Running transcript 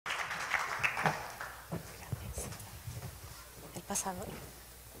pasado.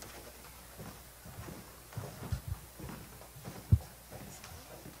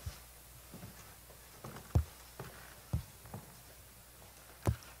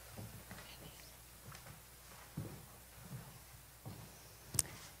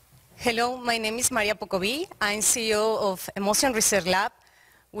 Hello, my name is María Pocovi. I'm CEO of Emotion Research Lab.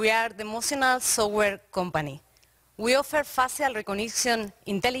 We are the emotional software company. We offer facial recognition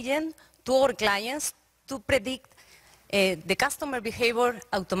intelligence to our clients to predict the customer behavior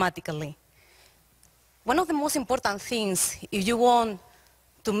automatically. One of the most important things, if you want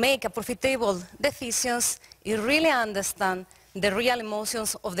to make a profitable decisions, is really understand the real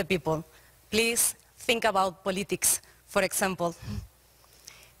emotions of the people. Please think about politics, for example.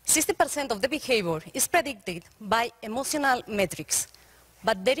 60% of the behavior is predicted by emotional metrics.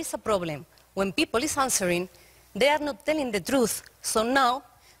 But there is a problem. When people is answering, they are not telling the truth. So now,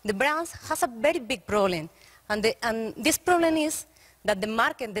 the brands has a very big problem. And this problem is that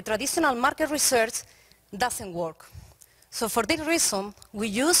the traditional market research doesn't work. So for this reason, we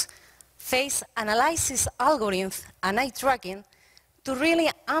use face analysis algorithms and eye tracking to really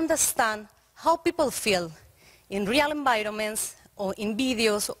understand how people feel in real environments or in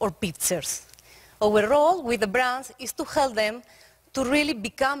videos or pictures. Our role with the brands is to help them to really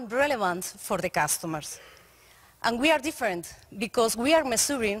become relevant for the customers. And we are different because we are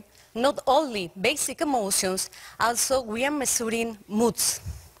measuring not only basic emotions, also we are measuring moods.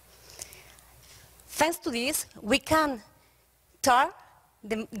 Thanks to this, we can turn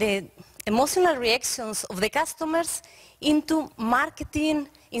the emotional reactions of the customers into marketing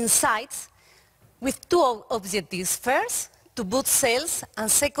insights with two objectives. First, to boost sales, and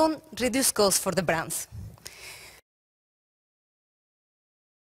second, reduce costs for the brands.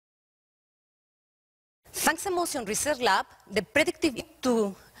 Thanks to Emotion Research Lab, the predictive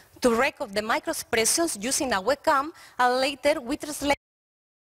to record the micro-expressions using a webcam, and later we translate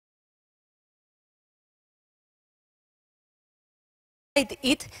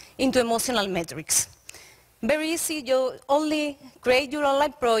it into emotional metrics. Very easy, you only create your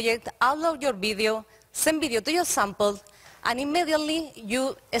online project, upload your video, send video to your sample, and immediately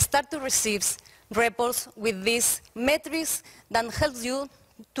you start to receive reports with these metrics that helps you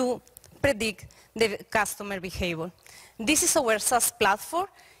to predict the customer behavior. This is our SaaS platform.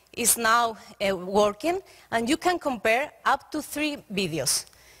 It's now working, and you can compare up to 3 videos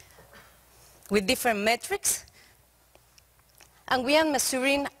with different metrics. And we are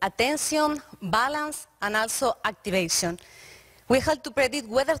measuring attention, balance, and also activation. We help to predict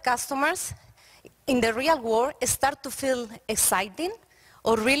whether customers in the real world start to feel exciting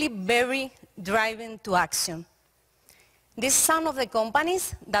or really very driven to action. This is some of the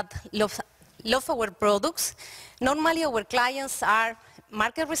companies that love our products. Normally our clients are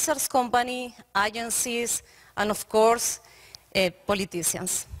market research company, agencies, and of course,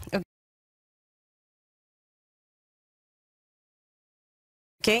 politicians.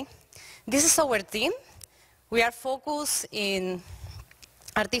 Okay, this is our team. We are focused in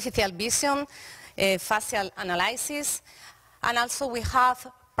artificial vision, facial analysis, and also we have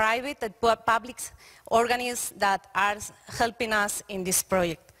private and public organizations that are helping us in this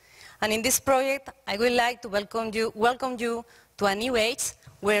project. And in this project, I would like to welcome you to a new age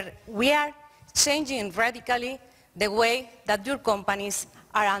where we are changing radically the way that your companies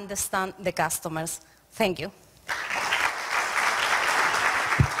are understand the customers. Thank you.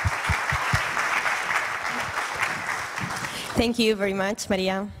 Thank you very much,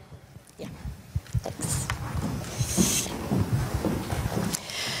 Maria. Yeah, thanks.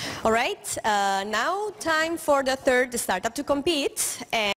 All right, now time for the third startup to compete.